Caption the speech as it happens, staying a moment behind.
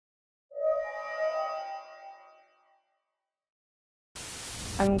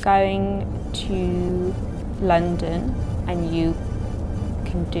I'm going to London and you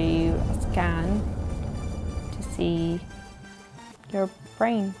can do a scan to see your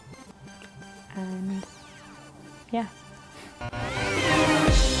brain, and yeah.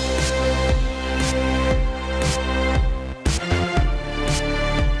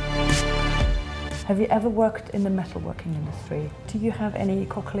 Have you ever worked in the metalworking industry? Do you have any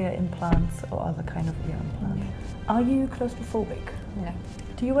cochlear implants or other kind of ear implants? No. Are you claustrophobic? No.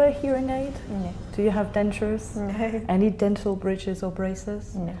 Do you wear a hearing aid? No. Do you have dentures? No. Any dental bridges or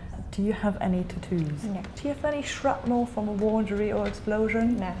braces? No. Do you have any tattoos? No. Do you have any shrapnel from a war injury or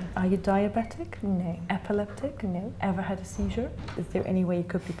explosion? No. Are you diabetic? No. Epileptic? No. Ever had a seizure? Is there any way you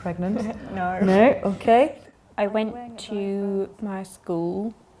could be pregnant? No. No? Okay. I went to my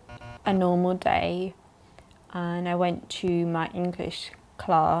school a normal day, and I went to my English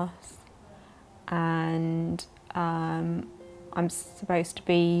class, and I'm supposed to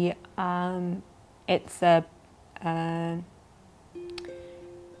be, it's a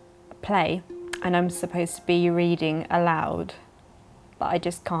play, and I'm supposed to be reading aloud, but I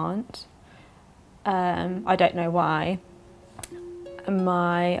just can't. I don't know why.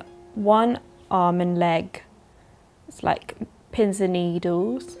 My one arm and leg, it's like pins and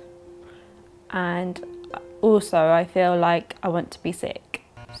needles, and also I feel like I want to be sick,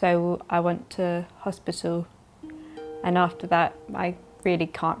 so I went to hospital, and after that I really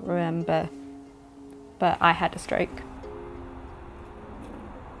can't remember, but I had a stroke.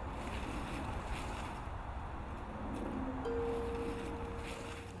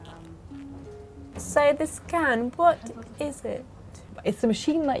 So the scan, what is it? It's a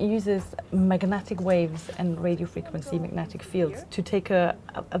machine that uses magnetic waves and radio frequency magnetic fields to take a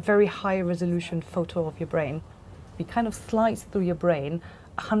very high resolution photo of your brain. We kind of slice through your brain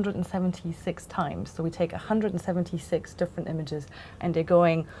 176 times. So we take 176 different images, and they're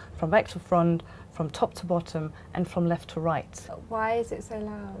going from back to front, from top to bottom, and from left to right. Why is it so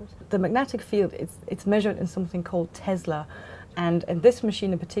loud? The magnetic field, it's measured in something called Tesla, and this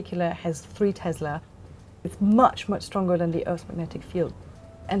machine in particular has 3 Tesla. It's much, much stronger than the Earth's magnetic field.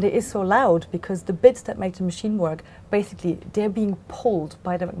 And it is so loud because the bits that make the machine work, basically, they're being pulled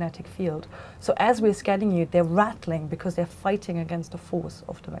by the magnetic field. So as we're scanning you, they're rattling because they're fighting against the force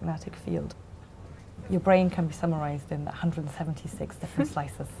of the magnetic field. Your brain can be summarized in 176 different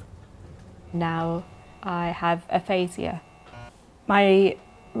slices. Now I have aphasia. My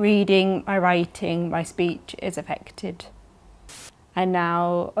reading, my writing, my speech is affected. And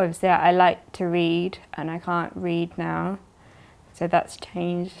now, obviously, I like to read, and I can't read now, so that's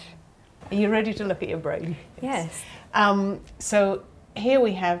changed. Are you ready to look at your brain? Yes. So here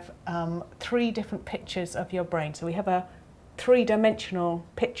we have 3 different pictures of your brain. So we have a 3-dimensional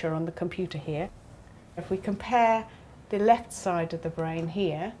picture on the computer here. If we compare the left side of the brain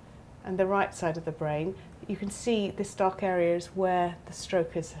here and the right side of the brain, you can see this dark area is where the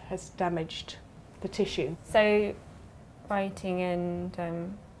stroke has damaged the tissue. So writing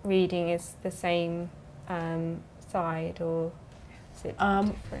and reading is the same side, or is it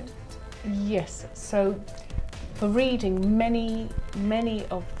different? Yes, so for reading, many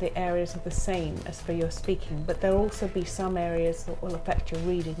of the areas are the same as for your speaking, but there'll also be some areas that will affect your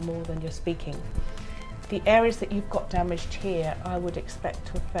reading more than your speaking. The areas that you've got damaged here, I would expect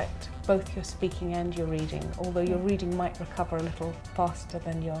to affect both your speaking and your reading, although your reading might recover a little faster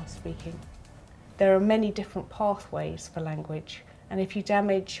than your speaking. There are many different pathways for language, and if you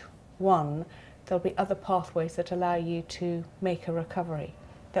damage one, there'll be other pathways that allow you to make a recovery,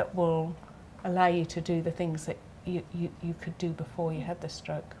 that will allow you to do the things that you could do before you had the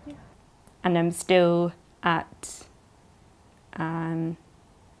stroke. Yeah. And I'm still at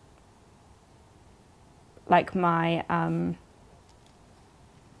like my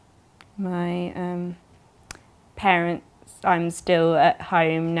parents, I'm still at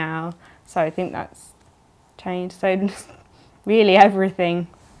home now, so I think that's changed. So really everything.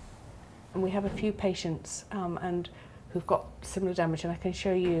 And we have a few patients and who've got similar damage, and I can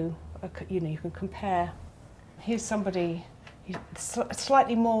show you, you know, you can compare. Here's somebody,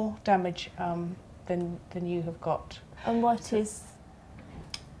 slightly more damage than you have got. And what is,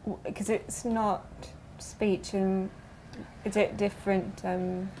 because it's not speech, and is it different?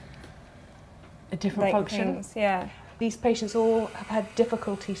 A different function? Things? Yeah. These patients all have had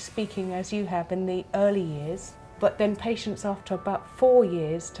difficulty speaking as you have in the early years, but then patients after about 4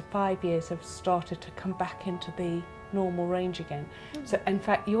 years to 5 years have started to come back into the normal range again. So in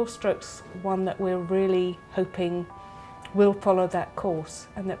fact your stroke's one that we're really hoping will follow that course,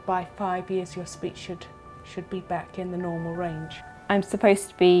 and that by 5 years your speech should be back in the normal range. I'm supposed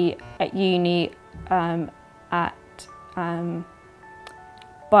to be at uni at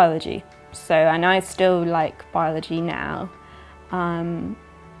biology. So, and I still like biology now.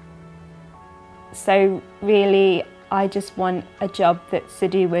 So really, I just want a job that's to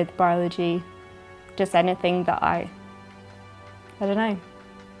do with biology. Just anything that I don't know,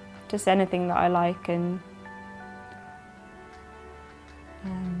 just anything that I like, and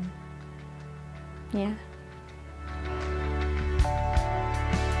yeah.